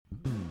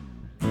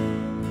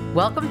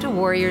Welcome to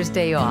Warrior's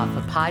Day Off,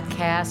 a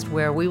podcast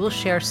where we will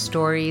share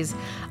stories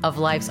of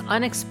life's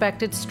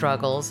unexpected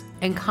struggles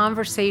and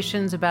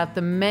conversations about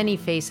the many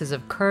faces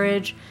of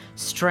courage,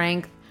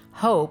 strength,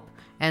 hope,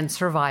 and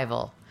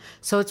survival.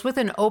 So it's with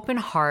an open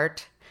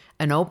heart,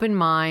 an open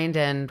mind,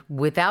 and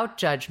without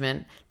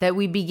judgment that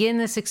we begin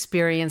this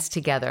experience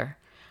together.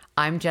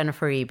 I'm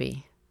Jennifer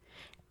Eby.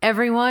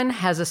 Everyone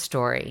has a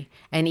story,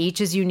 and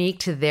each is unique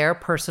to their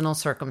personal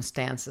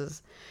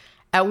circumstances.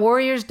 At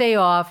Warrior's Day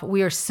Off,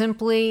 we are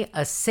simply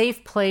a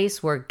safe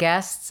place where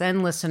guests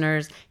and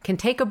listeners can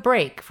take a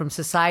break from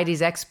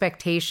society's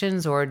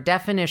expectations or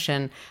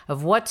definition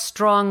of what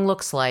strong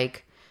looks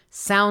like,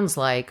 sounds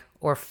like,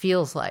 or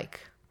feels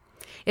like.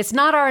 It's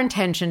not our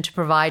intention to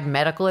provide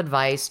medical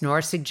advice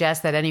nor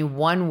suggest that any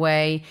one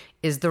way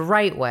is the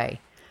right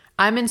way.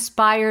 I'm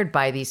inspired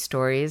by these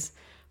stories.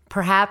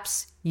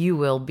 Perhaps you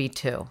will be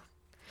too.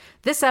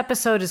 This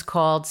episode is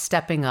called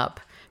Stepping Up,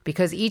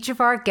 because each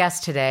of our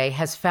guests today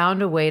has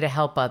found a way to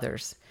help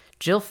others.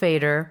 Jill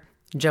Fader,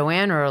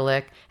 Joanne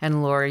Ehrlich,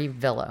 and Lori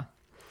Villa.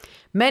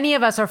 Many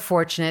of us are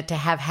fortunate to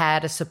have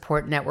had a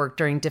support network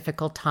during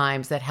difficult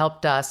times that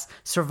helped us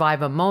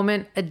survive a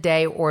moment, a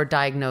day, or a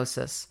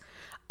diagnosis.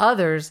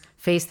 Others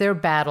face their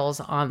battles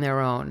on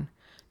their own.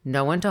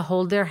 No one to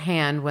hold their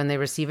hand when they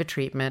receive a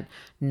treatment,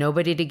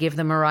 nobody to give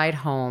them a ride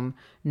home,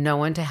 no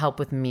one to help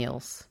with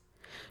meals.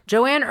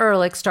 Joanne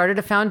Ehrlich started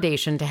a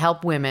foundation to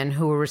help women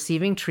who were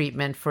receiving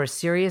treatment for a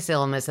serious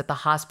illness at the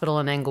hospital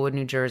in Englewood,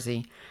 New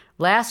Jersey.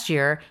 Last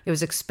year, it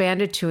was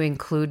expanded to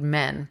include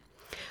men.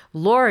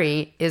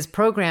 Lori is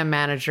program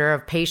manager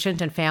of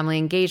patient and family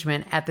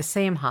engagement at the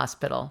same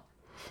hospital.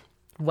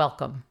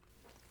 Welcome.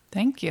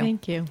 Thank you.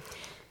 Thank you.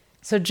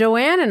 So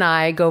Joanne and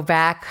I go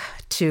back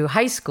to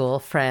high school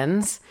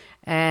friends,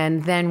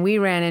 and then we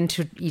ran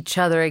into each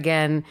other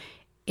again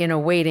in a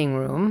waiting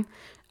room.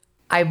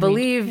 I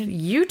believe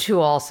you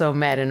two also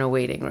met in a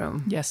waiting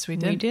room. Yes, we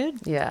did. We did.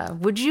 Yeah.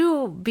 Would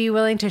you be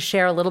willing to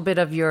share a little bit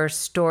of your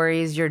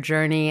stories, your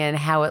journey, and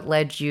how it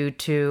led you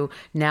to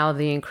now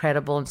the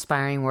incredible,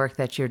 inspiring work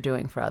that you're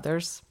doing for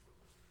others?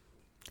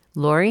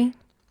 Lori?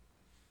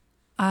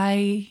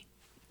 I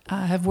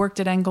have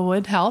worked at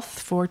Englewood Health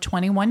for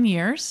 21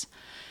 years.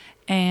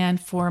 And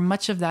for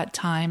much of that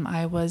time,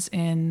 I was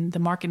in the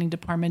marketing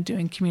department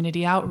doing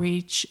community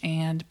outreach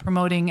and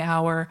promoting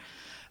our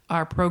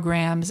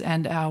programs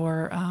and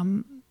our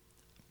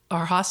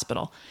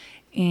hospital.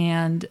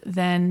 And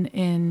then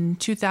in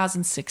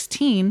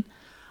 2016,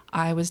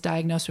 I was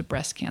diagnosed with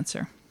breast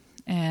cancer.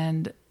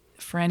 And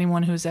for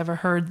anyone who's ever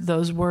heard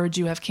those words,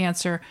 you have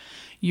cancer,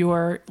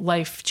 your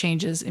life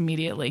changes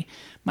immediately.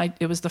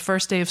 It was the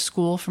first day of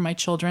school for my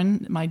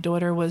children. My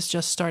daughter was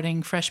just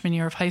starting freshman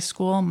year of high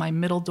school. My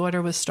middle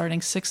daughter was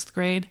starting 6th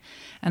grade,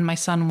 and my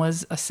son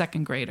was a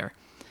 2nd grader.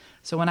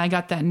 So when I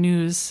got that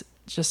news,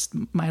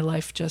 my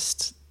life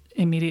just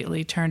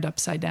immediately turned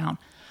upside down.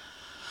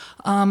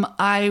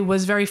 I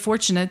was very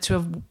fortunate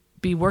to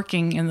be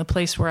working in the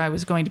place where I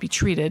was going to be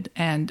treated,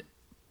 and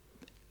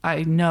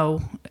I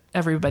know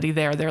everybody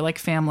there. They're like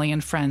family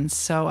and friends.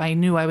 So I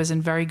knew I was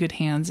in very good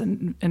hands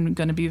and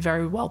going to be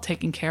very well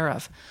taken care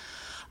of.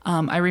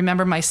 I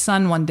remember my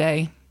son one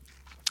day,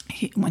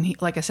 when he,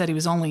 like I said, he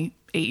was only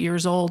 8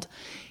 years old.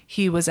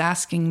 He was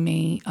asking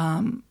me,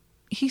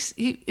 he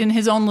in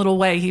his own little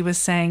way, he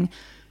was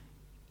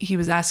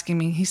asking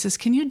me, he says,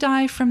 can you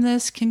die from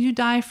this? Can you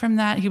die from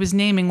that? He was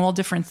naming all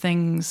different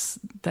things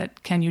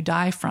that can you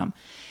die from.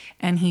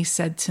 And he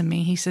said to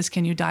me, he says,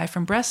 can you die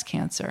from breast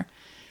cancer?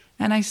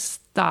 And I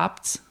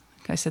stopped.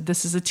 I said,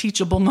 this is a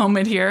teachable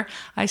moment here.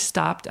 I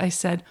stopped. I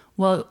said,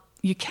 well,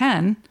 you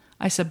can.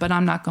 I said, but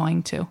I'm not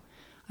going to.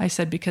 I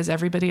said, because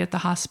everybody at the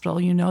hospital,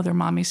 they're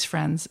mommy's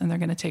friends, and they're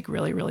going to take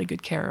really, really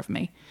good care of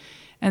me.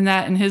 And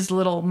that in his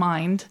little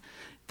mind,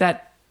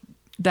 that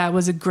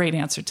was a great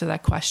answer to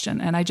that question.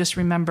 And I just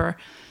remember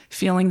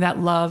feeling that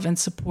love and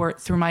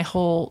support through my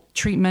whole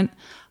treatment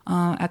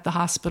at the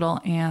hospital,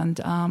 and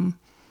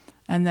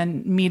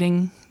then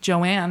meeting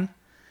Joanne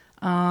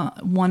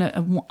on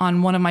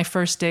one of my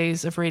first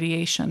days of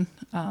radiation.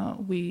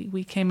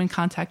 We came in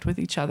contact with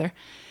each other,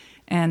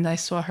 and I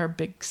saw her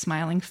big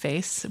smiling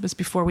face. It was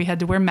before we had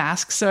to wear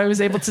masks, so I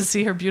was able to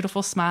see her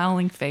beautiful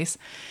smiling face,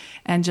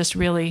 and just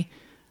really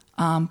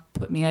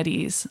put me at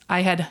ease.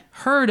 I had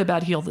heard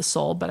about Heal the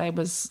Soul, but I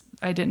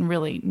didn't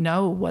really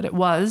know what it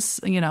was.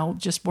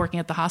 Just working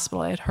at the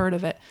hospital, I had heard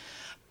of it,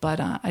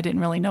 but I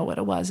didn't really know what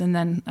it was. And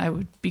then I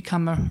would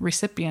become a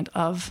recipient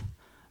of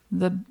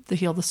the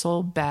Heal the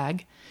Soul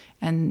bag.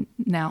 And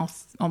now,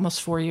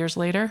 almost 4 years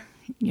later,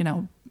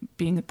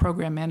 being the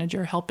program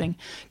manager, helping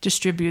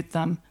distribute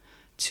them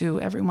to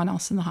everyone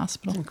else in the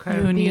hospital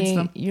who needs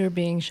them. You're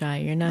being shy.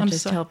 You're not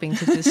just helping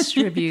to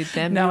distribute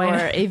them. No,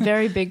 you're a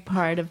very big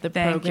part of the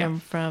program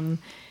from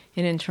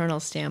an internal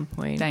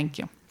standpoint. Thank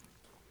you.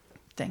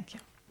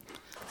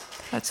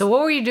 So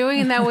what were you doing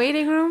in that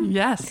waiting room?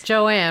 Yes.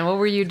 Joanne, what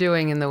were you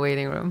doing in the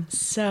waiting room?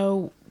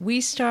 So we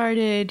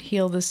started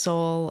Heal the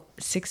Soul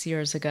 6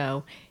 years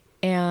ago,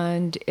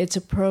 and it's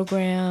a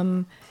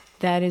program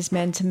that is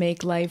meant to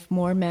make life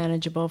more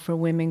manageable for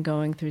women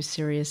going through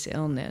serious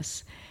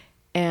illness.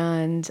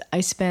 And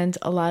I spent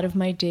a lot of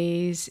my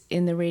days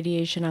in the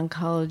radiation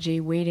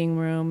oncology waiting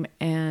room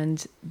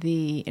and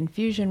the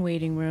infusion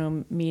waiting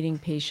room meeting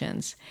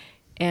patients.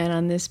 And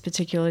on this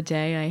particular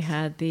day, I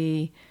had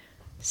the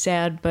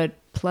sad but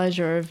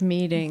pleasure of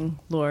meeting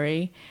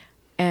Lori,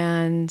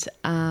 and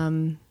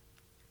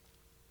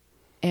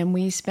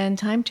we spend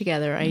time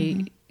together.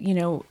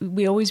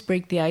 We always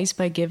break the ice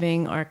by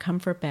giving our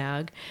comfort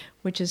bag,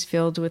 which is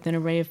filled with an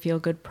array of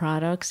feel-good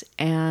products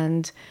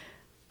and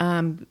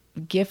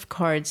gift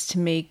cards to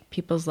make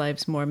people's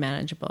lives more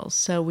manageable.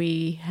 So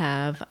we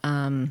have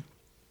a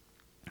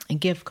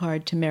gift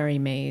card to Merry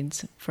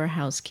Maids for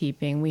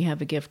housekeeping. We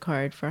have a gift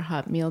card for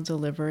hot meal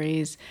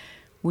deliveries.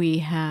 We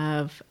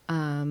have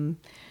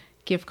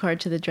gift card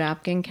to the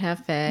Dropkin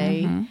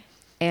Cafe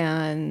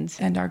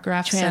and our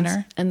Graft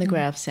Center. And the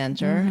Graft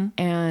Center.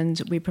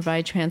 And we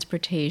provide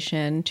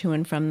transportation to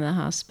and from the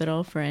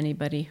hospital for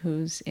anybody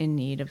who's in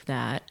need of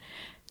that.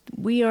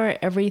 We are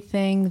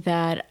everything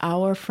that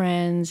our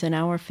friends and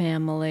our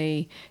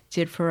family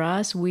did for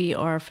us. We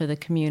are for the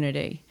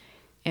community.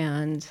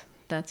 And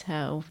that's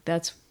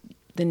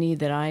the need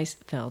that I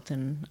felt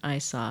and I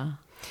saw.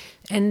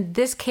 And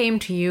this came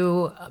to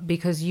you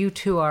because you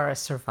too are a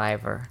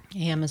survivor. I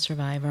am a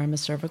survivor. I'm a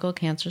cervical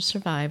cancer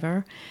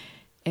survivor.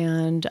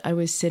 And I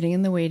was sitting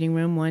in the waiting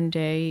room one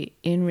day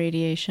in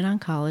radiation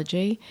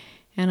oncology,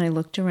 and I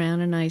looked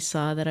around and I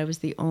saw that I was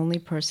the only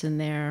person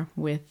there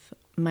with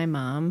my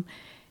mom,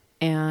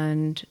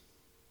 and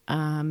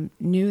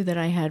knew that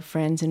I had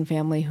friends and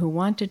family who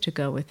wanted to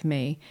go with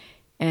me.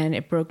 And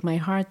it broke my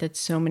heart that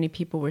so many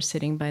people were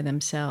sitting by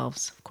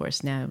themselves. Of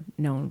course, now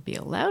no one would be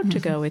allowed to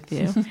go with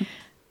you.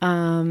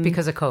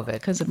 Because of COVID.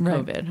 Because of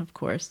COVID, of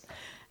course.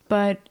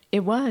 But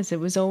it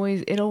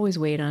always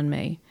weighed on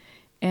me.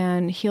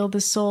 And Heal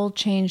the Soul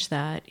changed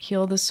that.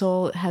 Heal the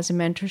Soul has a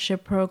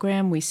mentorship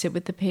program. We sit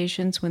with the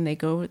patients when they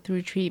go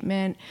through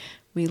treatment.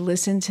 We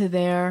listen to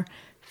their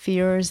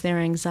fears, their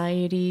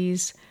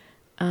anxieties,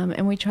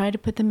 and we try to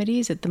put them at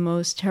ease at the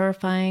most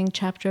terrifying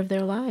chapter of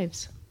their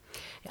lives.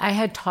 I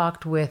had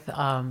talked with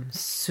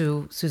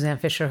Suzanne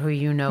Fisher, who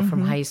you know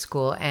from high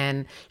school,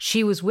 and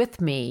she was with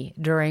me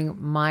during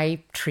my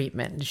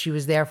treatment. She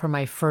was there for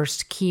my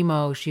first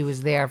chemo. She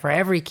was there for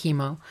every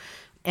chemo.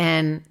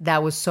 And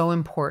that was so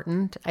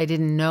important. I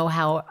didn't know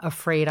how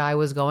afraid I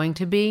was going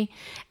to be.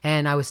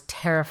 And I was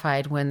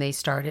terrified when they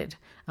started,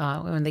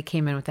 when they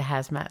came in with the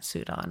hazmat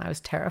suit on. I was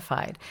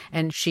terrified.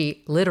 And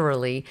she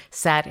literally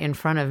sat in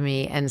front of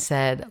me and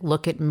said,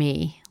 look at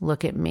me,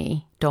 look at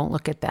me. Don't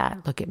look at that,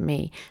 look at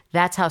me.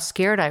 That's how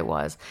scared I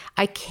was.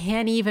 I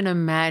can't even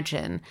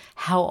imagine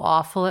how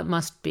awful it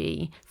must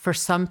be for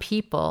some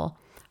people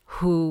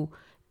who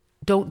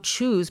don't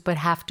choose but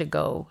have to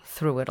go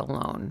through it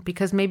alone,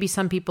 because maybe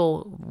some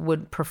people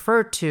would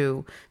prefer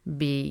to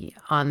be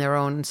on their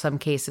own in some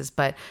cases,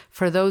 but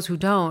for those who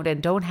don't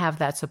and don't have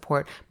that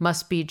support,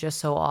 must be just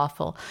so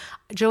awful.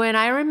 Joanne,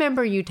 I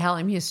remember you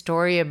telling me a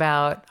story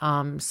about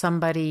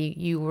somebody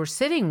you were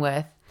sitting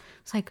with.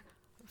 It's like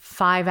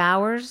 5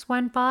 hours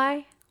went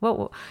by.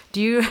 What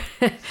do you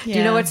do?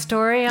 You know what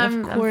story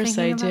I'm Of course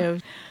I about? do.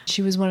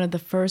 She was one of the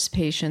first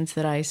patients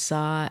that I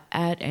saw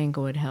at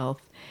Englewood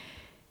Health.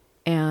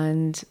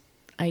 And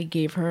I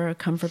gave her a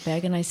comfort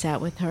bag and I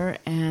sat with her,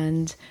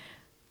 and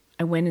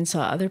I went and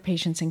saw other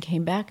patients and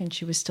came back and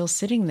she was still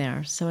sitting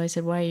there. So I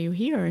said, why are you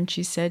here? And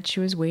she said she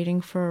was waiting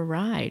for a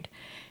ride.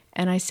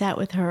 And I sat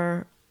with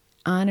her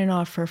on and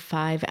off for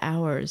 5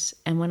 hours.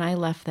 And when I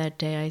left that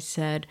day, I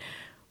said,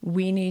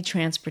 we need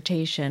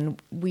transportation.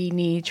 We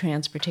need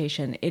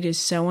transportation. It is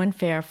so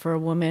unfair for a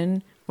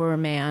woman or a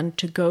man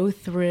to go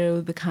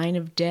through the kind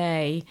of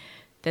day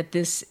that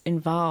this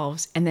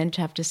involves, and then to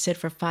have to sit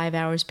for 5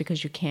 hours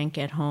because you can't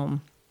get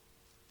home.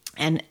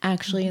 And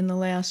actually, in the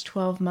last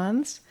 12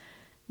 months,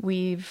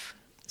 we've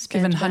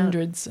given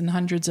hundreds and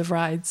hundreds of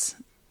rides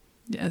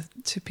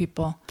to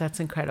people. That's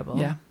incredible.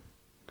 Yeah.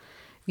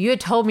 You had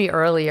told me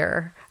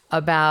earlier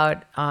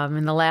about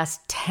in the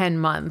last 10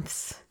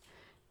 months.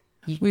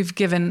 We've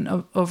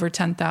given over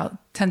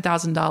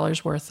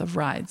 $10,000 worth of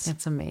rides.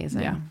 That's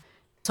amazing. Yeah.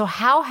 So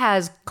how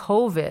has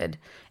COVID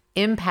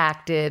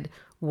impacted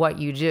what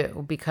you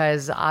do?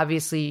 Because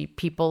obviously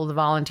the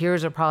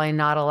volunteers are probably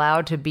not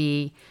allowed to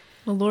be.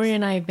 Well, Lori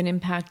and I have been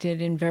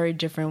impacted in very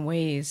different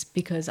ways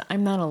because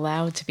I'm not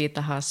allowed to be at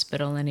the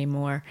hospital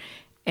anymore.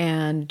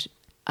 And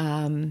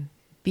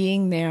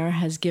being there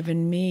has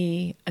given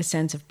me a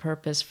sense of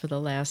purpose for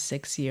the last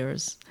 6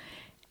 years.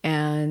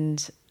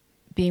 And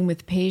being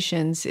with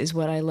patients is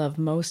what I love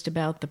most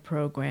about the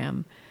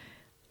program.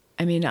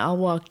 I mean, I'll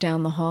walk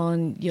down the hall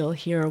and you'll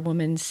hear a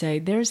woman say,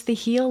 there's the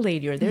heel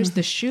lady, or there's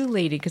the shoe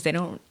lady, because they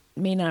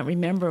may not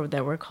remember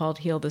that we're called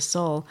Heal the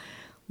Soul.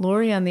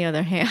 Lori, on the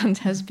other hand,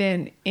 has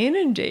been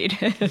inundated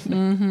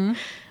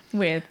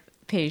with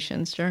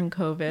patients during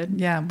COVID.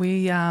 Yeah,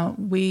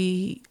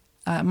 we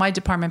my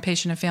department,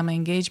 patient and family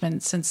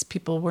engagement, since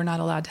people were not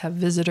allowed to have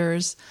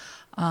visitors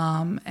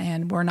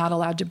and were not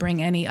allowed to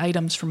bring any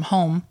items from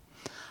home,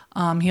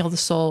 Heal the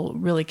Soul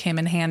really came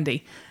in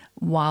handy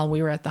while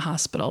we were at the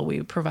hospital.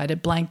 We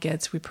provided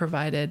blankets. We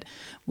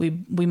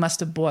must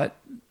have bought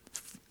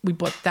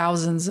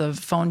thousands of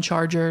phone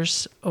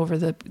chargers over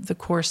the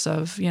course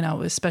of,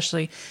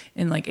 especially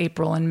in like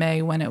April and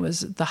May when it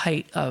was the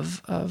height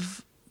of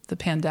the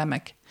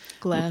pandemic.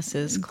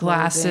 Glasses,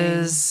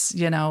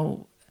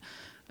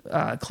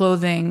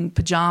 clothing,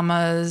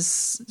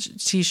 pajamas,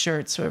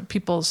 T-shirts, or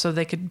people so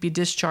they could be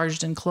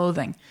discharged in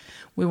clothing.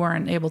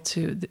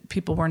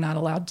 People were not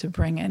allowed to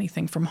bring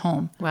anything from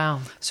home.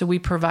 Wow. So we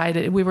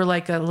were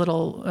like a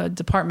little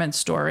department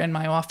store in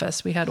my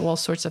office. We had all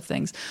sorts of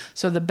things.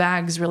 So the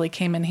bags really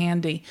came in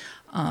handy.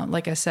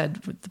 Like I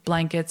said, with the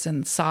blankets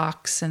and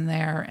socks in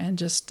there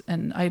and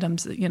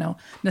items,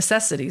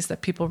 necessities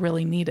that people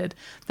really needed.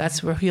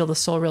 That's where Heal the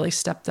Soul really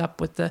stepped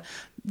up with the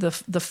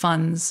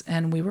funds,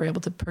 and we were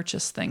able to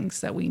purchase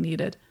things that we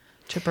needed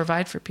to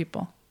provide for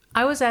people.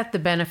 I was at the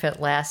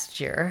benefit last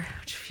year,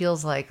 which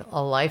feels like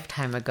a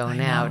lifetime ago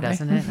now,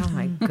 doesn't it? Oh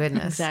my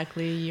goodness.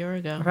 Exactly a year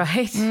ago.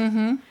 Right?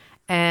 Mm-hmm.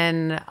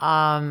 And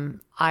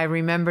I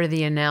remember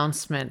the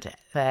announcement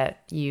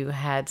that you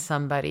had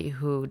somebody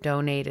who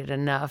donated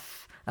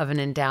enough of an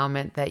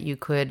endowment that you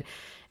could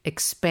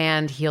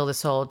expand Heal the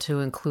Soul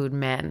to include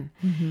men.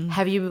 Mm-hmm.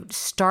 Have you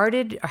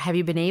started, or have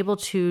you been able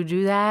to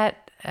do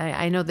that?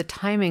 I know the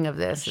timing of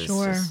this is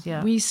just,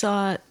 yeah.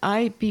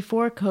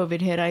 Before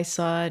COVID hit, I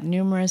saw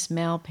numerous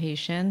male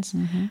patients.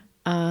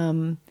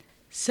 Mm-hmm.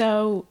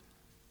 So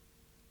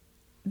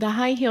the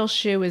high heel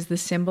shoe is the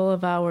symbol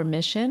of our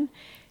mission.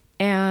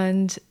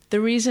 And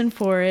the reason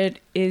for it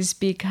is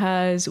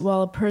because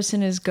while a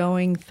person is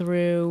going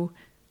through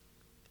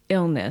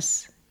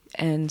illness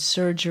and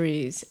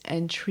surgeries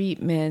and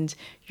treatment,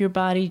 your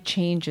body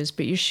changes,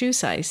 but your shoe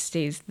size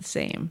stays the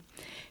same.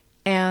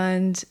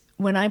 And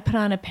when I put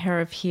on a pair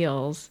of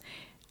heels,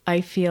 I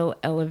feel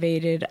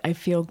elevated. I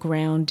feel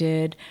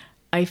grounded.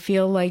 I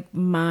feel like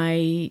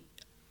my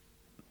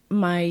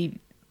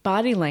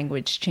body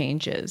language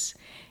changes.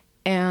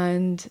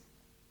 And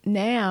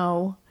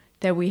now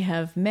that we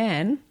have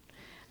men,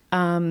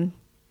 the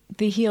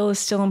heel is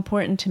still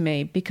important to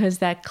me because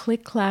that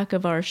click-clack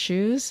of our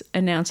shoes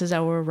announces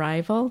our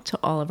arrival to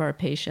all of our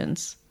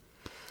patients.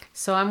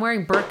 So I'm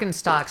wearing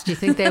Birkenstocks. Do you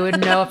think they would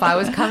know if I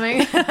was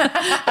coming?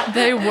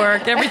 They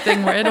work.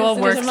 Everything. It all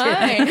works.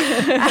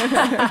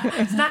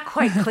 It's not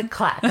quite click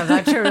clack. I'm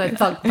not sure. Like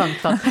thunk thunk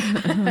thunk.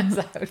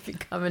 So I would be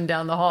coming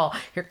down the hall.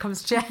 Here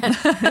comes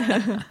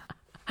Jen.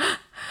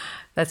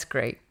 That's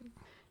great.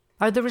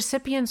 Are the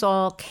recipients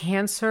all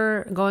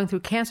going through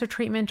cancer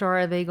treatment, or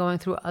are they going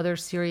through other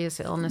serious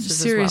illnesses?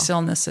 Serious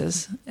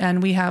illnesses,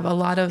 and we have a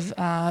lot of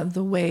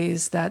the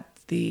ways that.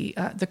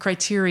 The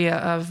criteria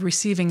of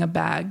receiving a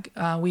bag.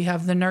 We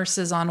have the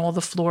nurses on all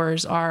the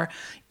floors are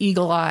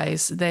eagle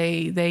eyes.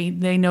 They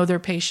know their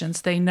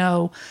patients. They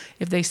know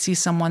if they see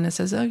someone that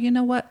says, "Oh, you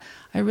know what?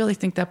 I really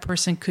think that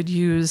person could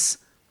use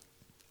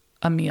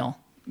a meal."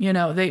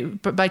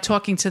 But by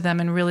talking to them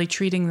and really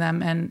treating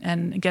them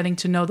and getting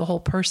to know the whole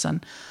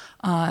person,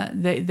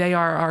 they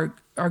are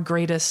our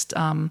greatest.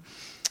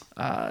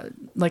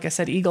 Like I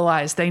said, eagle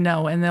eyes. They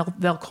know, and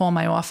they'll call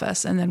my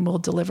office, and then we'll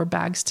deliver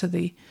bags to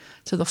the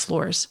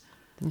floors.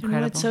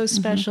 Incredible. What's so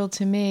special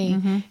to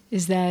me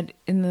is that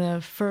in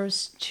the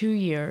first 2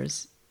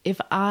 years, if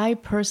I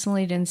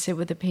personally didn't sit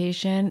with a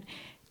patient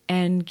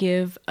and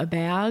give a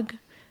bag,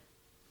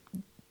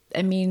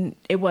 I mean,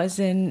 it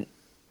wasn't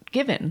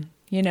given.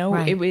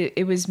 Right.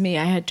 It was me.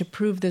 I had to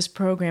prove this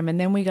program, and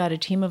then we got a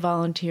team of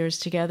volunteers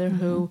together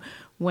who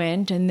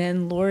went, and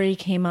then Lori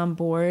came on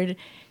board.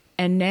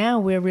 And now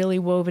we're really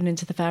woven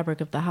into the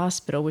fabric of the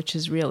hospital, which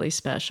is really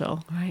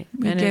special. Right.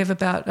 We gave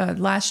about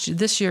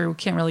this year, we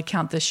can't really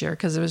count this year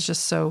because it was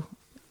just so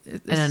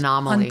an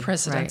anomaly,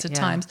 unprecedented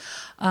times.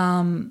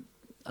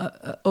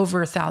 Over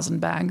 1,000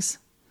 bags,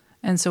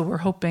 and so we're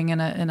hoping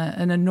in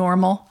a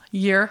normal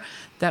year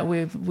that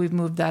we've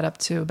moved that up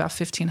to about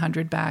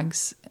 1,500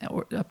 bags,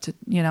 or up to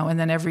and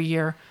then every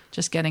year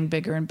just getting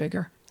bigger and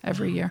bigger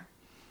every year.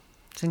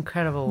 It's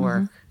incredible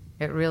work.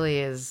 It really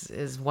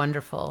is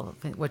wonderful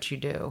what you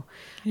do.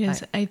 It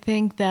is. I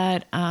think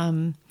that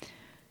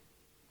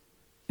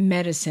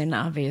medicine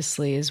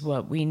obviously is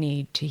what we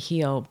need to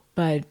heal,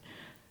 but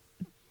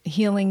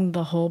healing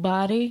the whole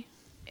body,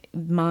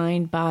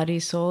 mind, body,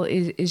 soul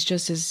is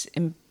just as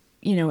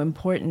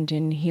important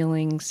in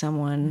healing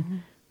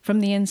someone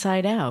from the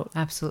inside out.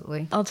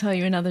 Absolutely. I'll tell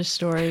you another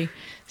story.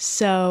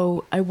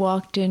 So I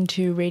walked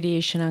into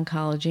radiation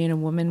oncology, and a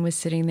woman was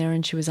sitting there,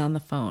 and she was on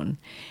the phone.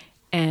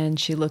 And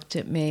she looked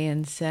at me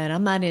and said,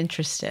 "I'm not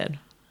interested."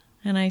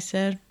 And I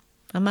said,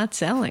 "I'm not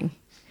selling."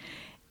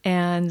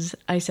 And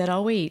I said,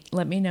 "I'll wait.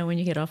 Let me know when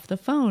you get off the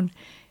phone."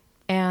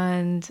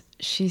 And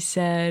she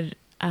said,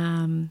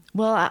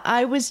 well,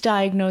 I was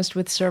diagnosed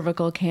with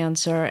cervical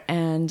cancer,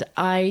 and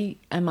I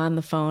am on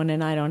the phone,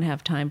 and I don't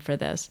have time for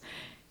this.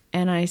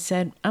 And I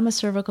said, "I'm a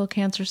cervical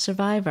cancer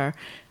survivor.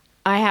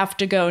 I have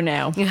to go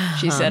now,"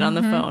 she said on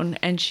the phone.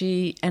 And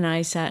she and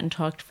I sat and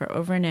talked for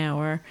over an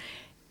hour.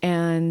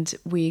 And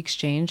we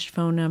exchanged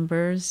phone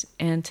numbers,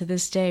 and to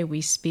this day we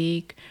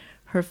speak.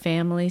 her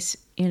family,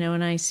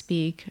 and I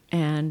speak.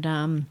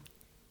 And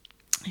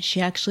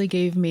she actually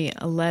gave me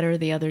a letter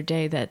the other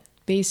day that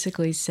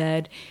basically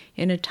said,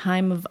 in a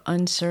time of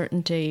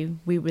uncertainty,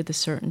 we were the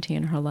certainty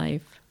in her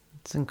life.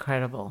 It's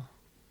incredible.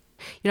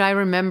 I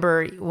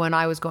remember when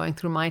I was going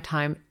through my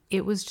time,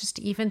 it was just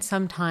even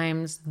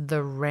sometimes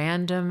the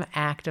random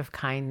act of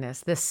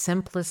kindness, the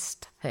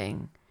simplest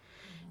thing,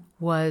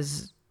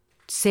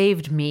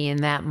 saved me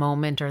in that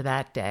moment or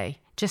that day.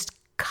 Just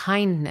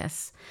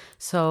kindness.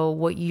 So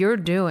what you're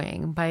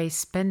doing by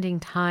spending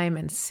time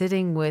and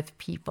sitting with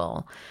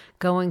people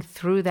going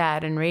through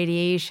that and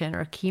radiation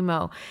or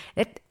chemo,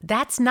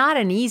 that's not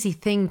an easy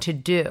thing to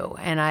do.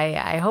 And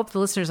I hope the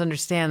listeners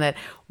understand that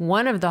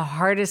one of the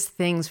hardest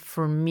things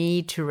for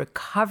me to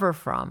recover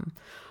from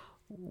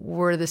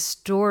were the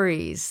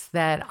stories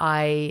that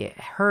I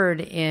heard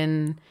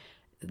in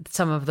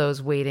some of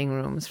those waiting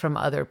rooms from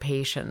other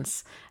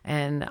patients.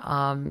 And,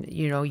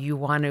 you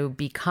want to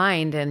be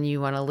kind and you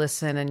want to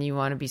listen and you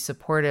want to be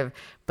supportive,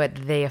 but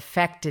they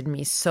affected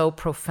me so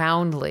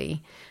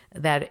profoundly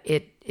that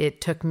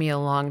it took me a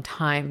long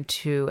time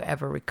to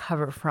ever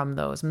recover from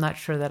those. I'm not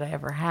sure that I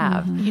ever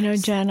have.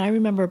 Jen, I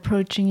remember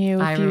approaching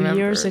you a few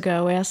years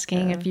ago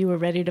asking if you were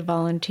ready to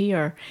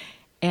volunteer.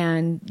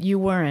 And you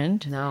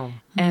weren't. No.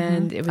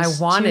 And it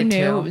was I wanted too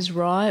new. to. It was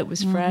raw. It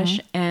was fresh.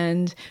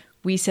 And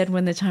we said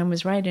when the time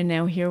was right. And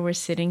now here we're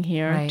sitting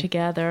here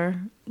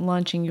together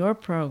launching your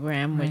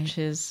program, which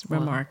is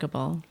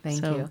remarkable.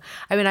 Thank you.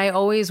 I mean, I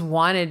always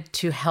wanted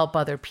to help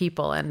other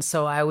people. And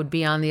so I would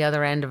be on the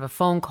other end of a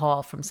phone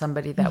call from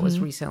somebody that was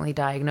recently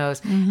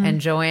diagnosed.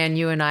 And Joanne,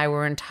 you and I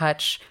were in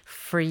touch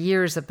for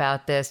years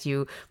about this.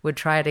 You would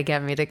try to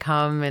get me to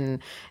come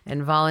and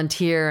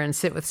volunteer and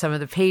sit with some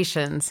of the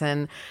patients.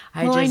 And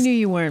I knew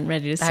you weren't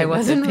ready to sit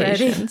with the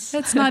patients.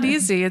 It's not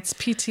easy. It's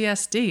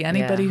PTSD.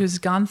 Anybody who's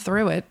gone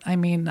through it. I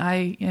mean,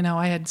 I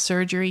had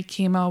surgery,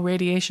 chemo,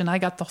 radiation. I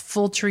got the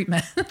full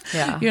treatment,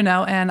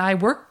 and I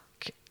work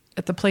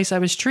at the place I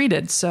was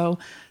treated. So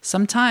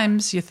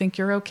sometimes you think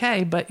you're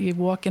okay, but you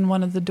walk in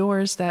one of the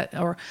doors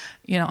on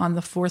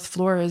the fourth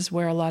floor is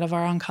where a lot of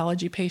our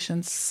oncology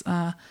patients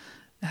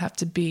have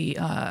to be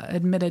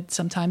admitted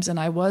sometimes. And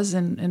I was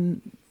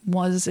in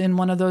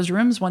one of those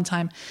rooms one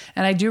time.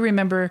 And I do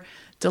remember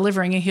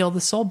delivering a Heal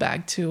the Soul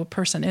bag to a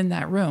person in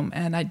that room.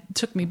 And it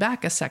took me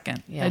back a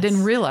second. Yes. I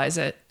didn't realize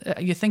it.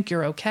 You think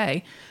you're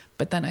okay.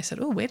 But then I said,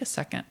 oh, wait a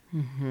second.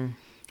 Mm-hmm.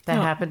 That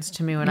happens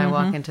to me when I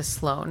walk into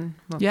Sloan.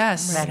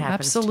 Yes, that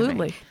happens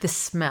absolutely. To me. The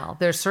smell.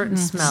 There are certain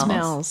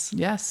smells.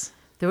 Yes.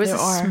 There was a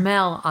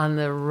smell on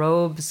the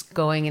robes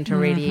going into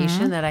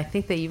radiation that I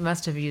think that you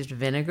must have used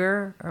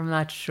vinegar. I'm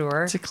not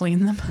sure. To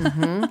clean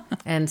them.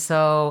 And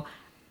so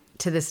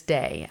to this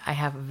day, I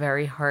have a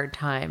very hard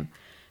time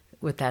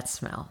with that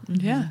smell.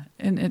 Yeah.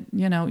 And,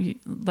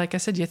 like I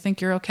said, you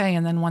think you're okay.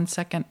 And then 1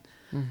 second,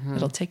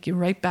 it'll take you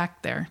right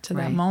back there to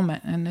that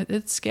moment. And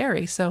it's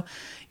scary. So,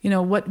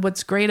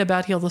 what's great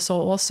about Heal the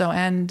Soul also,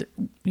 and,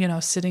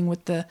 sitting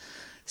with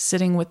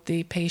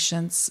the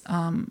patients,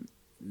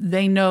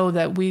 they know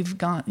that we've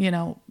gone,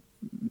 at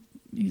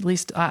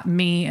least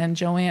me and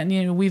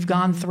Joanne, we've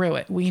gone through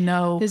it. We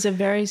know. There's a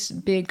very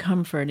big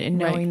comfort in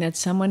knowing that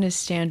someone is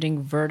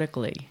standing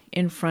vertically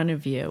in front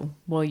of you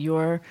while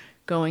you're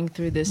going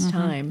through this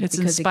time. It's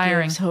because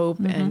inspiring. It gives hope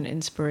and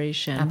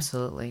inspiration.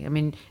 Absolutely. I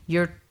mean,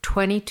 you're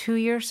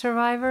 22-year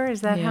survivor.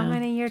 Is that how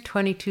many years?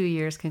 22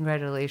 years.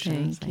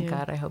 Congratulations. Thank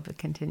God. I hope it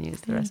continues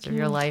the rest of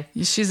your life.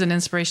 She's an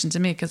inspiration to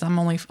me because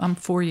I'm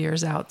 4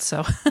 years out.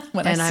 So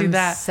when I see I'm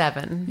that,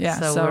 7. Yeah.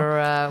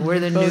 So we're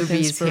the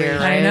newbies here.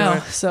 Right? I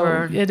know.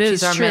 It is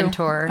she's our true.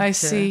 mentor. I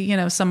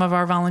see, some of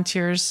our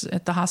volunteers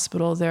at the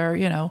hospital,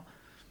 they're,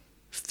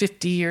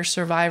 50-year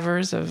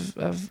survivors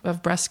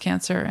of breast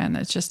cancer. And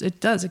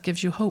it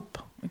gives you hope.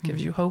 It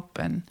gives you hope.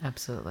 And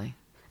absolutely.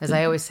 As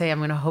I always say, I'm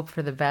going to hope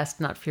for the best,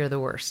 not fear the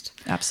worst.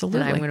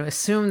 Absolutely. And I'm going to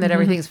assume that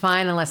everything's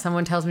fine unless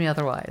someone tells me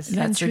otherwise.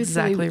 That's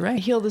exactly right.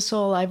 Heal the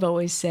Soul, I've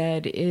always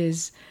said,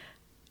 is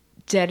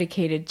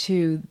dedicated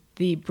to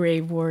the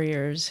brave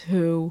warriors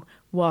who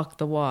walk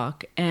the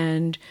walk.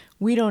 And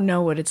we don't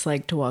know what it's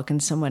like to walk in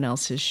someone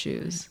else's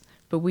shoes.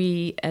 But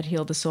we at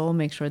Heal the Soul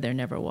make sure they're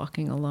never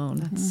walking alone.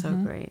 That's so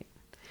great.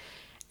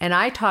 And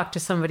I talked to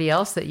somebody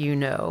else that you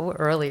know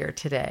earlier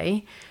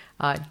today,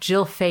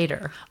 Jill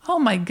Fader. Oh,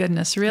 my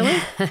goodness, really?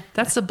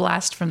 That's a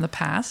blast from the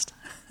past.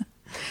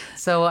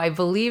 So I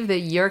believe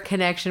that your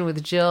connection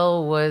with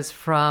Jill was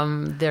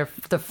from the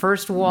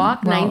first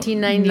walk,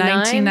 1999?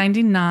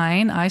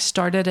 1999. I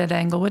started at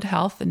Englewood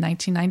Health in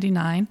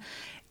 1999.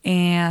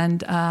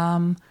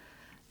 And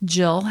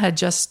Jill had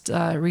just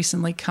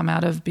recently come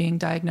out of being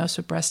diagnosed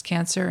with breast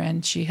cancer,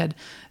 and she had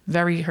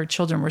her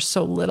children were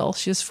so little.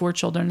 She has 4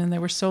 children, and they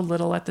were so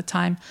little at the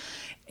time.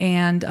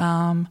 And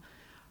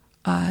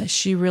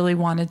she really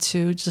wanted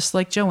to, just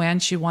like Joanne,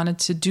 she wanted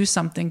to do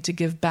something to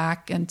give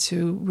back and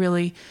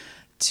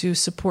to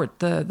support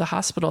the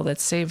hospital that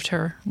saved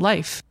her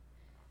life.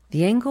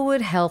 The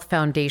Englewood Health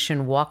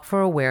Foundation Walk for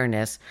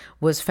Awareness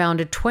was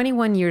founded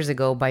 21 years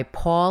ago by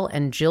Paul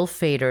and Jill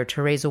Fader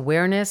to raise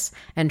awareness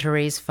and to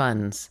raise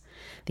funds.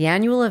 The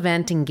annual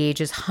event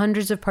engages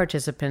hundreds of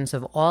participants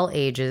of all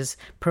ages,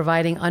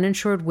 providing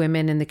uninsured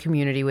women in the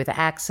community with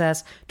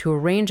access to a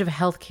range of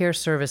healthcare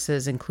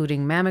services,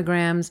 including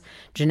mammograms,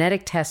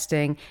 genetic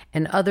testing,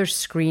 and other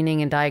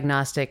screening and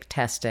diagnostic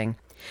testing.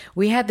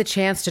 We had the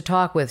chance to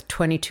talk with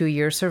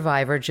 22-year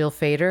survivor Jill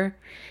Fader.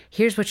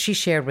 Here's what she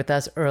shared with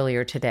us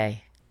earlier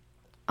today.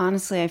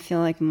 Honestly, I feel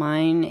like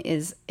mine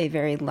is a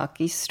very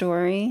lucky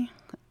story.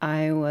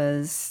 I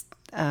was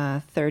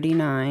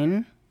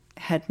 39,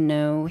 had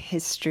no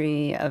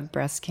history of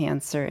breast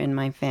cancer in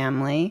my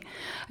family.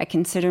 I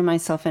consider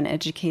myself an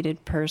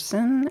educated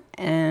person,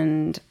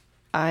 and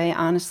I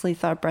honestly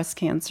thought breast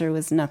cancer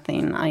was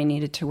nothing I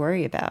needed to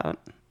worry about.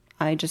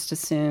 I just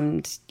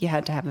assumed you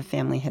had to have a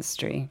family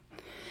history.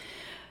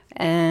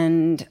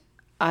 And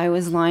I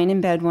was lying in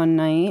bed one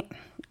night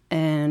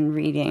and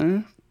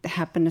reading,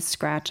 happened to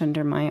scratch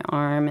under my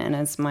arm, and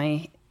as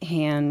my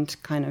hand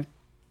kind of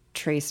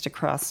traced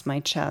across my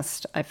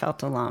chest, I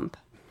felt a lump.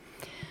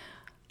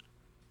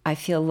 I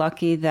feel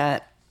lucky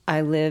that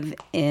I live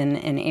in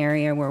an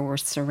area where we're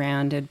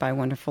surrounded by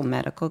wonderful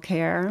medical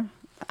care.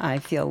 I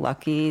feel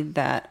lucky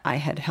that I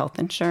had health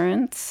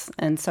insurance,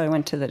 and so I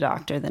went to the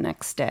doctor the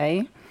next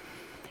day.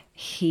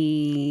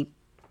 He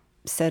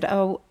said,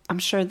 "Oh, I'm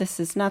sure this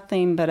is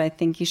nothing, but I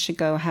think you should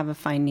go have a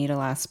fine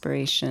needle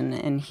aspiration,"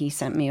 and he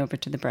sent me over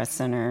to the breast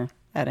center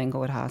at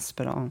Englewood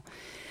Hospital.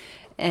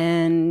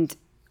 And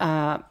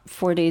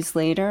 4 days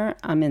later,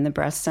 I'm in the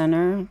breast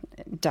center.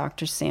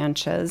 Dr.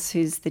 Sanchez,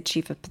 who's the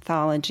chief of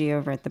pathology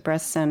over at the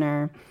breast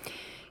center,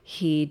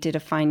 he did a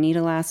fine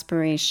needle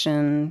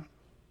aspiration.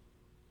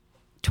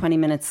 20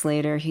 minutes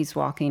later, he's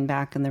walking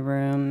back in the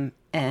room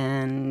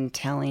and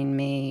telling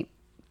me,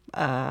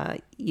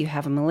 you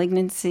have a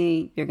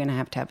malignancy, you're going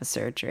to have a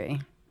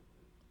surgery.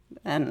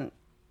 And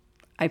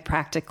I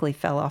practically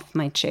fell off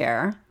my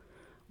chair,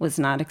 was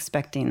not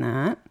expecting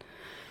that.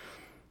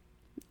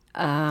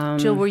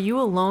 Jill, were you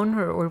alone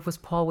or was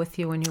Paul with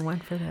you when you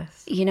went for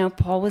this? You know,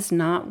 Paul was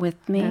not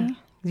with me. Yeah.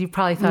 You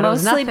probably thought it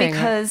was nothing. Mostly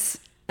because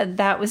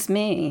that was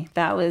me.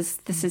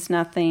 This is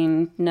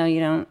nothing. No,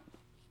 you don't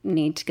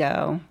need to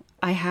go.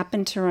 I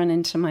happened to run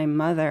into my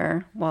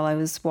mother while I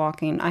was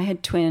walking. I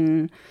had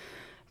twin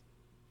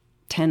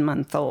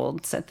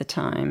 10-month-olds at the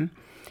time,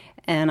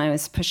 and I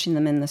was pushing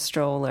them in the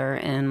stroller,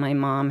 and my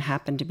mom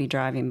happened to be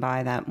driving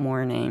by that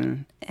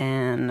morning,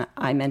 and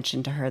I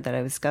mentioned to her that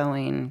I was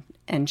going,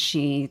 and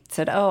she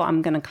said, "Oh,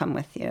 I'm going to come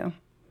with you."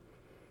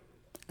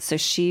 So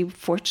she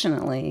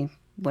fortunately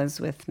was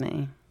with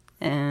me,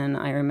 and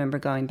I remember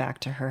going back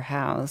to her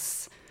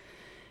house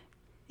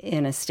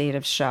in a state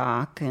of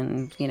shock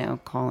and,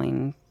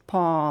 calling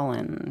Paul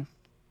and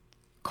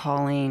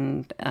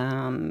calling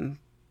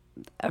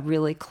a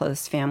really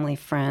close family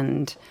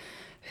friend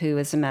who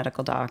is a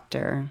medical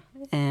doctor,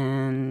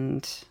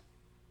 and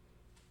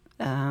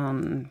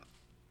trying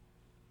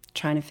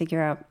to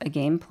figure out a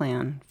game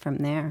plan from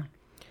there.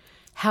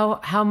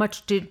 How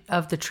much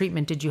of the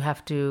treatment did you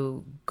have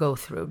to go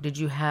through? Did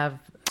you have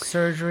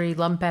surgery,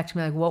 lumpectomy?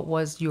 Like, what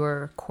was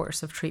your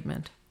course of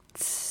treatment?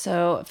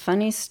 So,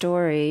 funny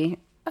story.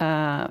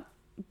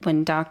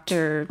 When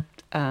Dr.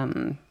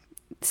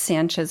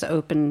 Sanchez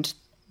opened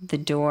the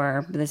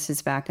door, this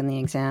is back in the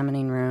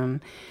examining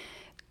room,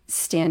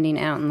 standing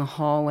out in the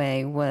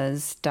hallway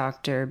was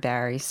Dr.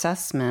 Barry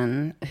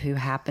Sussman, who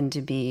happened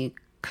to be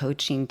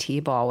coaching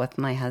T-ball with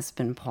my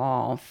husband,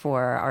 Paul,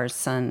 for our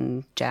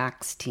son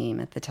Jack's team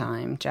at the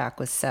time. Jack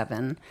was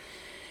 7.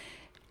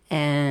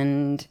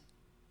 And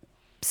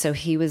so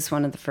he was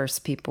one of the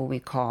first people we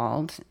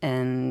called.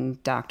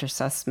 And Dr.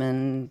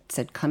 Sussman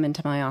said, "Come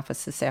into my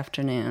office this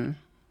afternoon."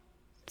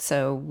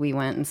 So we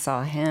went and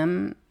saw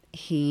him.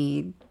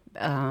 He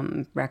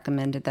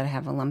recommended that I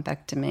have a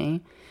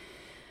lumpectomy,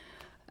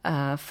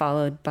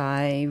 followed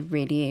by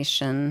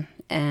radiation.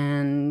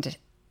 And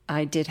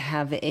I did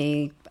have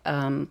a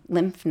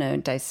lymph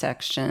node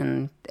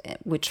dissection,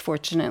 which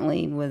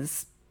fortunately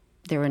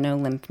there were no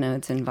lymph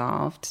nodes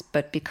involved.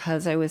 But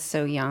because I was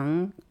so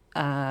young,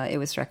 it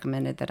was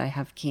recommended that I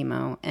have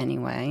chemo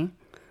anyway.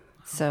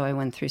 So I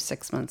went through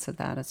 6 months of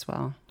that as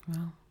well.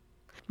 Wow.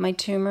 My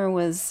tumor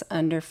was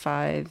under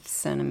 5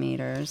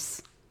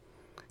 centimeters.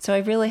 So I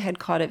really had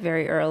caught it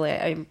very early.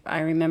 I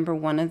remember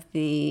one of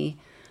the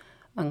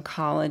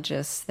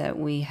oncologists that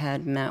we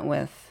had met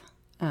with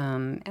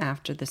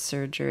after the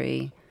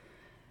surgery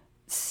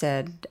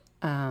said,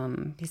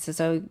 he says,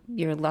 "Oh,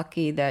 you're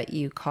lucky that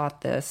you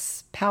caught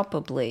this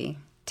palpably.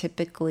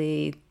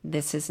 Typically,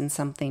 this isn't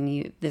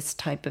something this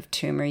type of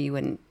tumor you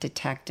wouldn't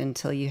detect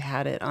until you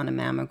had it on a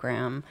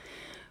mammogram,"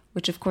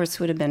 which of course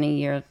would have been a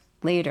year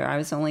later. I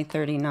was only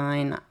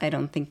 39. I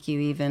don't think you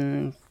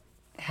even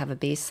have a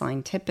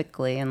baseline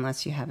typically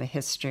unless you have a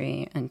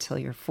history until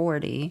you're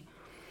 40.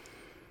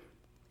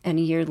 And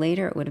a year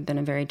later, it would have been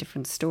a very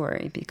different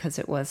story because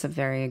it was a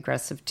very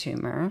aggressive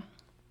tumor,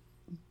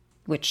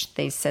 which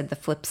they said the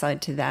flip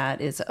side to that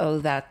is,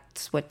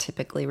 that's what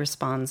typically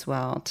responds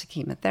well to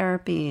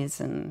chemotherapies.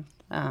 And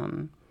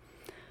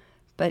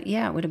but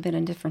yeah, it would have been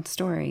a different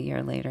story a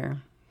year later.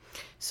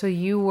 So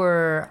you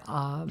were,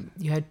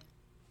 you had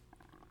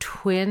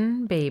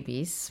twin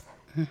babies.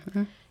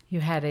 Mm-hmm.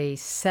 You had a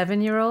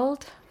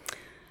 7-year-old.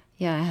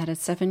 Yeah, I had a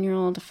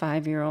 7-year-old, a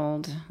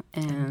 5-year-old,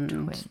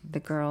 and the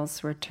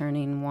girls were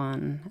turning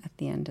 1 at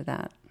the end of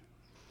that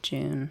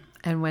June.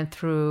 And went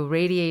through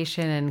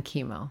radiation and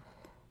chemo.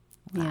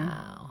 Yeah.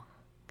 Wow.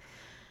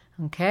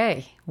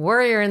 Okay.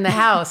 Warrior in the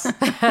house.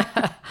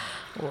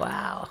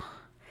 Wow.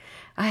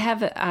 I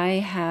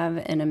have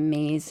an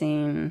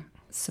amazing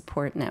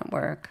support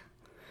network.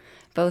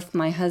 Both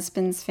my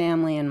husband's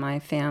family and my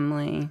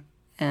family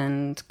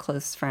and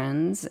close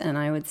friends, and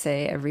I would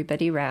say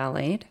everybody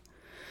rallied.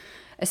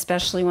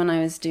 Especially when I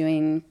was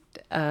doing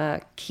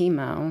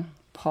chemo.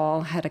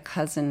 Paul had a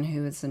cousin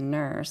who was a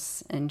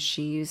nurse, and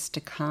she used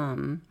to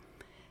come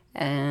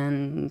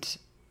and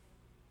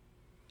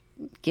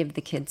give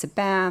the kids a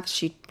bath.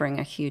 She'd bring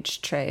a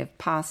huge tray of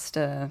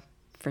pasta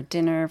for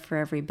dinner for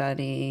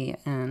everybody.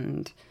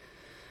 And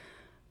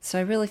so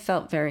I really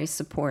felt very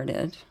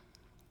supported.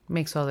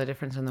 Makes all the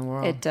difference in the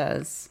world. It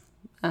does.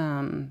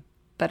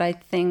 But I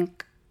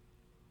think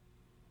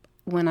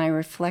when I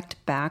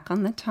reflect back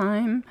on the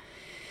time,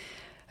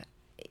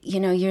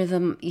 you're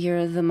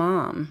the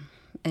mom,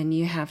 and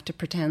you have to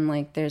pretend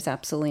like there's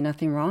absolutely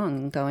nothing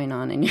wrong going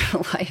on in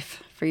your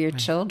life for your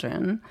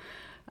children.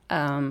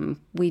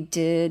 We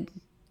did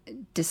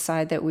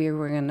decide that we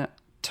were going to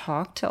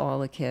talk to all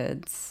the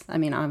kids. I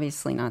mean,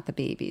 obviously not the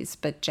babies,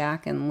 but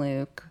Jack and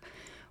Luke,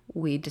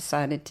 we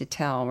decided to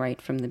tell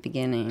right from the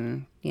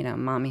beginning,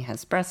 Mommy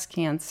has breast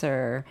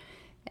cancer,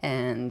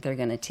 and they're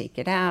going to take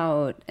it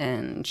out,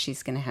 and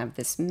she's going to have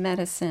this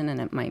medicine,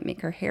 and it might make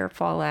her hair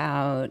fall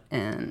out,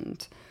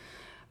 and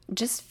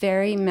just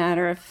very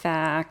matter of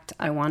fact.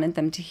 I wanted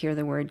them to hear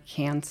the word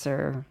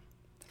cancer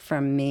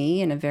from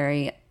me in a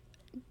very,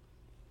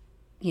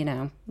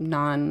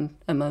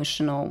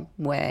 non-emotional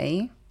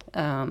way.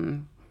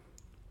 And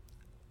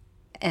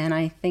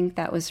I think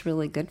that was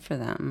really good for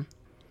them.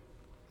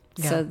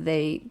 Yeah. So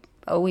they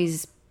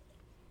always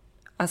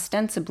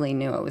ostensibly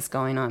knew what was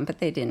going on, but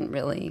they didn't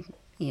really,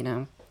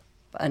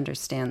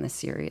 understand the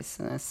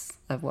seriousness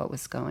of what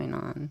was going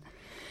on.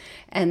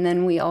 And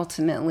then we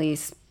ultimately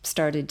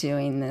started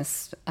doing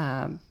this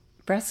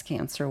breast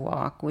cancer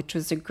walk, which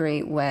was a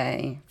great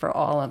way for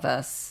all of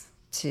us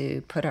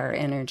to put our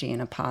energy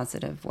in a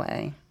positive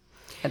way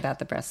about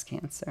the breast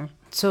cancer.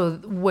 So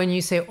when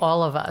you say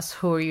all of us,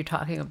 who are you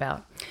talking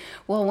about?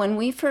 Well, when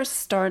we first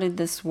started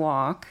this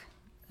walk,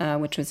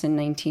 which was in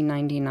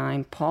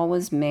 1999, Paul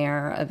was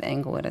mayor of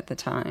Englewood at the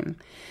time.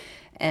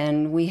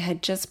 And we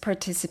had just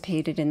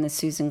participated in the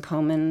Susan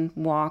Komen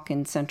walk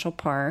in Central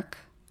Park,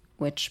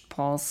 which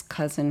Paul's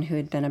cousin, who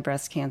had been a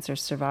breast cancer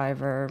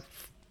survivor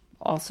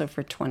also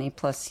for 20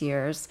 plus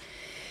years,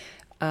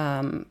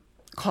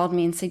 called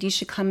me and said, you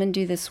should come and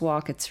do this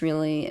walk. It's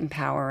really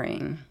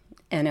empowering.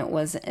 And it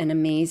was an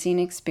amazing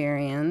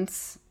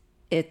experience.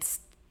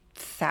 It's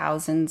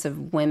thousands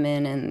of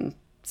women and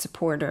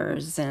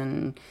supporters,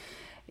 and,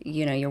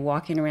 you're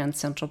walking around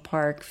Central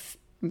Park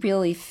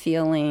really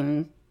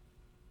feeling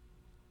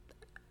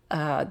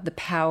the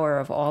power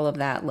of all of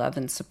that love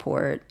and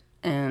support.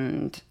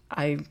 And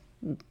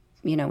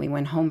we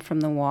went home from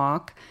the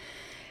walk,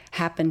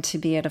 happened to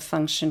be at a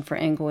function for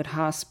Englewood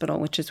Hospital,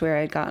 which is where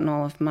I'd gotten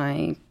all of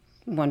my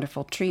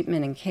wonderful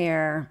treatment and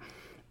care.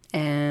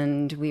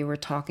 And we were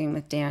talking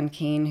with Dan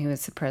Keene, who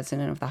was the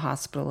president of the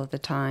hospital at the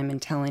time,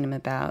 and telling him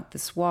about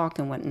this walk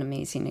and what an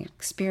amazing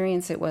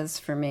experience it was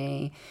for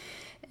me.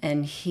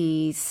 And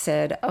he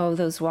said, oh,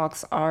 those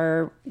walks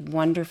are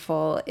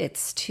wonderful.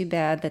 It's too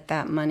bad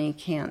that money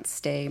can't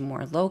stay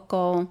more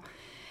local.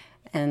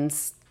 And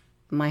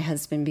my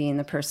husband, being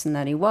the person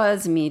that he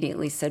was,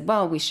 immediately said,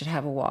 well, we should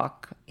have a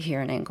walk here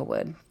in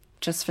Englewood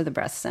just for the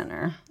breast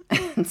center.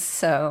 And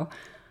so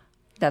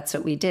that's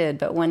what we did.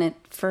 But when it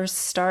first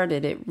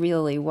started, it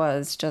really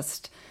was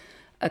just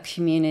a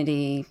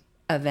community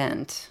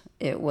event.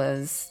 It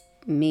was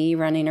me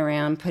running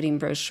around putting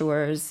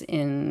brochures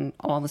in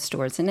all the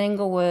stores in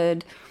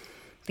Englewood,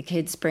 the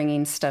kids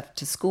bringing stuff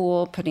to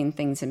school, putting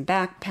things in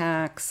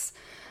backpacks,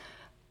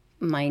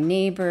 my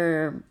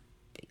neighbor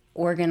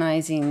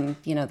organizing,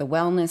 the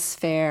wellness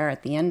fair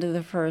at the end of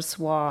the first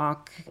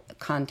walk,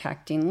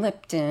 contacting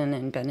Lipton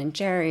and Ben &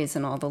 Jerry's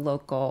and all the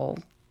local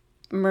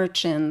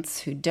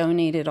merchants who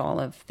donated all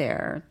of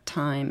their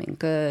time and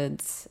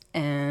goods.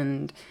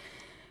 And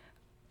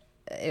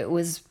it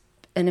was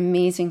an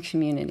amazing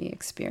community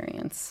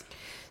experience.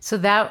 So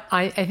that,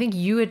 I think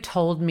you had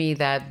told me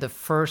that the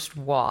first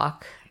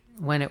walk,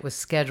 when it was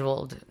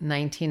scheduled,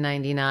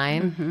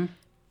 1999,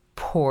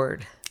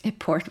 poured. It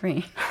poured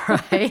rain.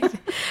 Right?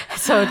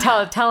 So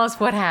tell us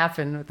what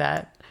happened with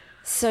that.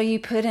 So you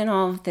put in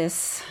all of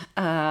this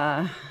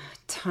time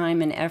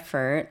and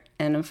effort.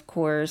 And of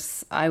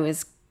course, I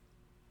was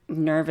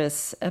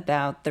nervous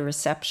about the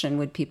reception.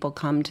 Would people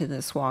come to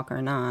this walk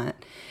or not?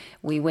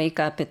 We wake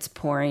up, it's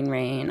pouring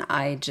rain.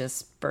 I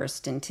just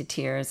burst into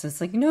tears.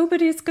 It's like,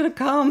 nobody's going to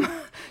come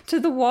to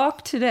the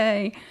walk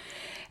today.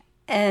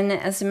 And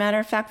as a matter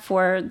of fact,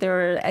 there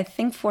were, I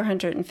think,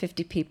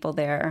 450 people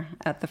there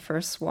at the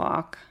first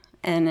walk.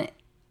 And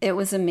It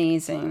was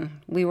amazing.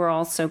 We were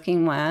all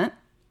soaking wet.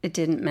 It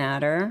didn't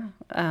matter.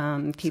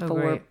 People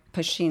were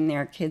pushing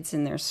their kids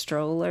in their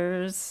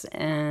strollers,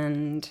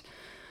 and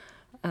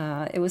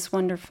it was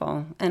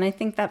wonderful. And I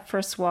think that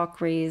first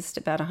walk raised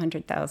about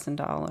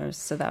 $100,000,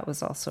 so that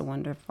was also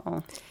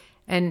wonderful.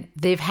 And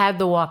they've had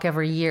the walk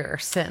every year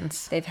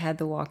since. They've had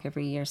the walk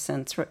every year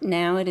since.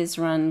 Now it is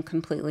run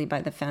completely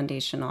by the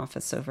foundation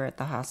office over at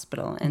the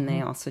hospital, and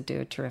they also do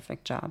a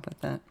terrific job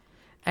with it.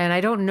 And I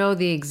don't know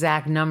the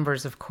exact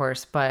numbers, of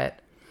course, but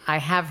I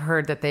have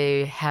heard that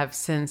they have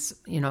since,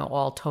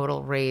 all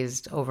total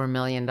raised over $1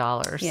 million.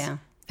 Yeah.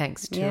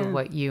 Thanks to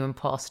what you and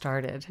Paul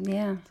started.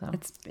 Yeah, so.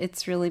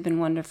 It's really been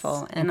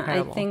wonderful. And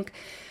incredible. I think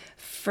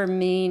for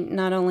me,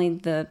 not only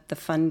the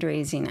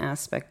fundraising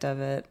aspect of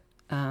it,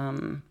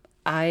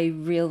 I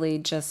really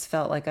just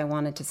felt like I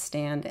wanted to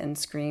stand and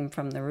scream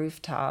from the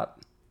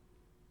rooftop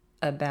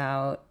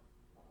about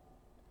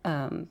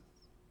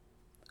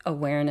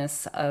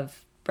awareness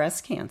of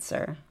breast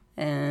cancer.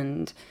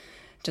 And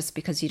just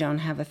because you don't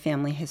have a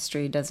family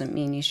history doesn't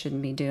mean you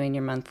shouldn't be doing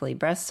your monthly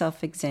breast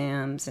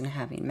self-exams and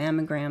having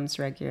mammograms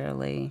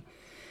regularly.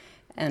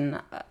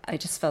 And I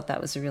just felt that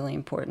was a really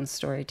important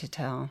story to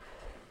tell.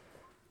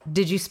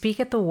 Did you speak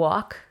at the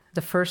walk,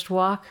 the first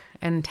walk,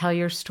 and tell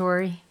your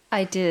story?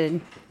 I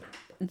did.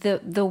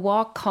 The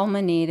walk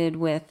culminated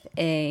with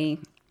a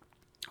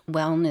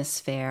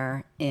wellness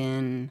fair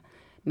in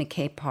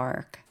McKay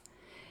Park.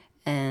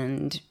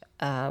 And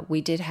we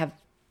did have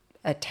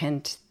a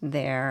tent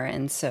there.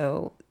 And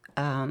so,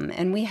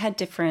 and we had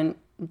different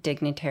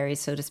dignitaries,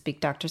 so to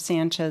speak. Dr.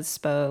 Sanchez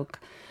spoke.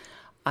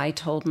 I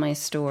told my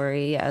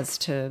story as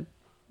to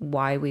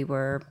why we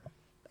were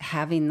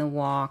having the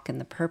walk and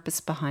the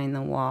purpose behind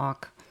the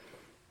walk,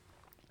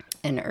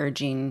 and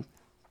urging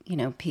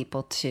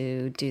people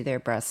to do their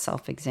breast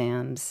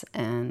self-exams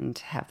and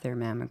have their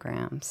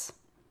mammograms.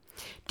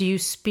 Do you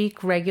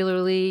speak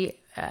regularly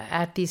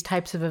at these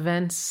types of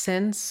events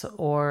since,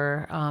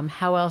 or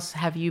how else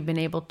have you been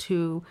able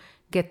to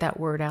get that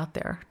word out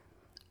there?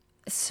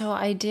 So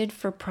I did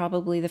for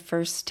probably the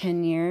first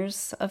 10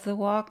 years of the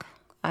walk.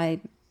 I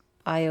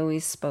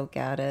always spoke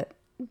at it.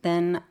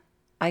 Then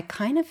I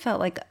kind of felt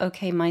like,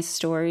 okay, my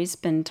story's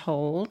been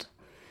told,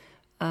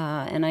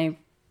 and I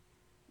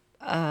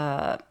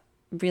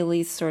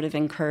really sort of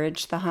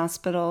encouraged the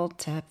hospital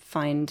to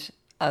find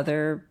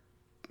other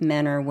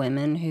men or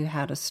women who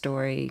had a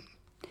story.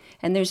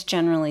 And there's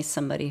generally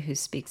somebody who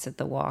speaks at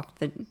the walk.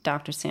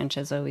 Dr.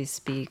 Sanchez always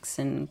speaks,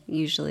 and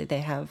usually they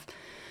have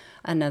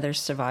another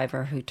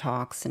survivor who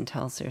talks and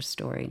tells their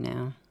story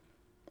now.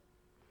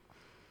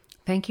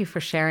 Thank you for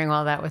sharing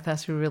all that with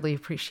us. We really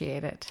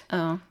appreciate it.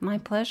 Oh, my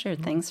pleasure.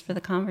 Thanks for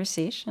the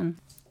conversation.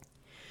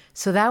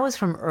 So that was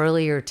from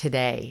earlier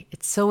today.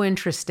 It's so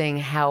interesting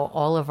how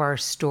all of our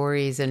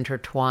stories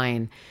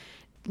intertwine.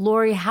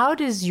 Lori, how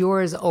does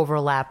yours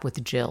overlap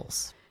with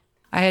Jill's?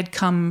 I had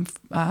come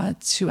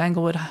to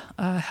Englewood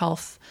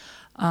Health.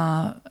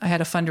 I had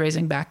a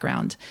fundraising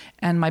background,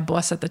 and my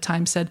boss at the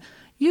time said,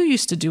 "You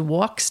used to do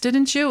walks,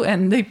 didn't you?"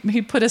 And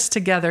he put us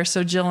together.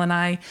 So Jill and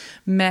I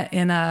met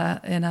in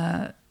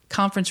a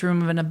conference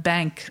room in a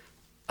bank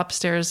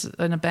upstairs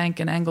in a bank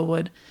in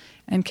Englewood,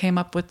 and came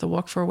up with the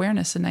Walk for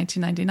Awareness in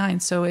 1999.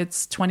 So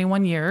it's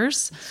 21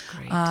 years. That's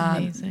great.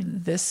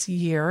 Amazing. This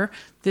year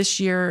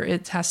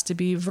it has to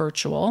be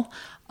virtual,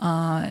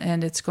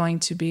 and it's going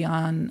to be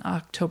on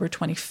October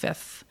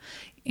 25th.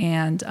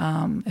 And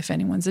if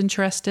anyone's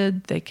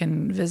interested, they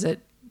can visit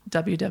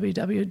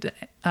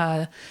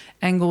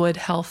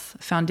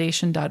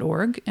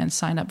www.englewoodhealthfoundation.org and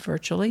sign up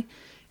virtually.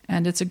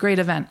 And it's a great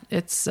event.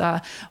 It's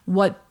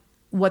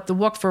what the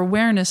Walk for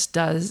Awareness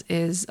does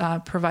is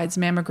provides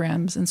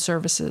mammograms and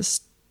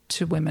services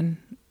to women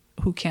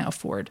who can't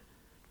afford.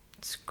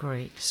 It's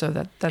great. So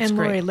that's and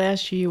great. Lori,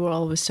 last year you were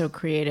always so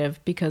creative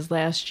because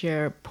last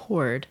year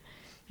poured,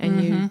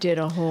 and you did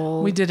a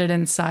whole. We did it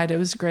inside. It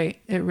was great.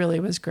 It really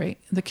was great.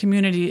 The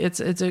community.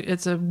 It's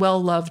a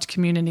well-loved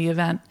community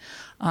event.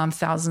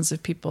 Thousands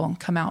of people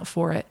come out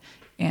for it,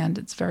 and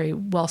it's very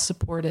well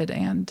supported.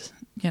 And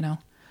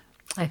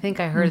I think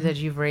I heard that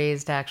you've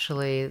raised,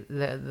 actually,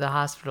 the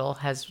hospital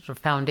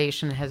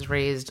foundation has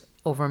raised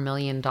over $1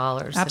 million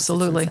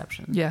absolutely. Since its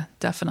inception. Yeah,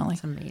 definitely.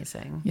 It's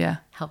amazing. Yeah.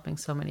 Helping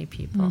so many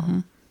people.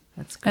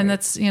 That's great. And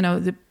that's,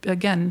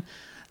 again,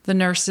 the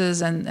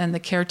nurses and the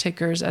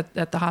caretakers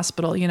at the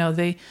hospital,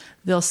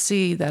 they'll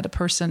see that a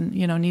person,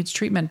 needs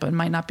treatment but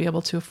might not be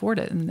able to afford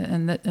it.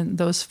 And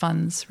those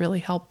funds really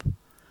help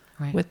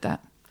with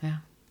that. Yeah.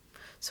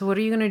 So what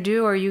are you going to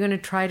do? Are you going to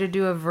try to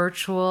do a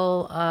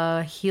virtual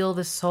Heal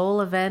the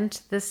Soul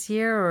event this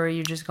year, or are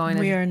you just going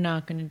to... We are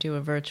not going to do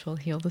a virtual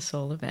Heal the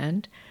Soul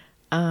event.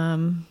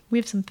 We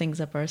have some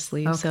things up our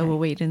sleeve, so we'll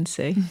wait and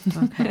see.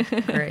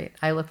 Okay, great.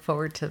 I look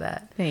forward to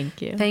that.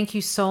 Thank you. Thank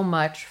you so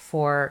much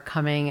for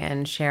coming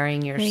and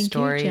sharing your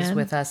stories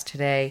with us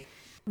today.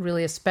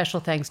 Really a special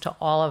thanks to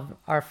all of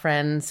our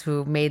friends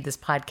who made this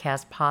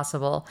podcast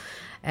possible,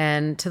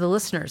 and to the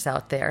listeners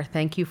out there.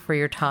 Thank you for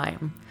your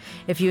time.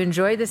 If you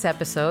enjoyed this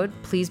episode,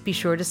 please be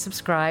sure to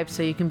subscribe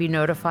so you can be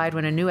notified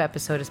when a new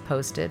episode is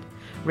posted.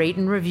 Rate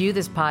and review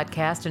this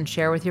podcast and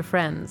share with your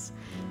friends.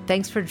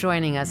 Thanks for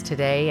joining us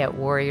today at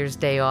Warriors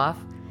Day Off.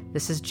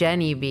 This is Jen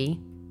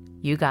Eby.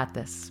 You got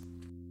this.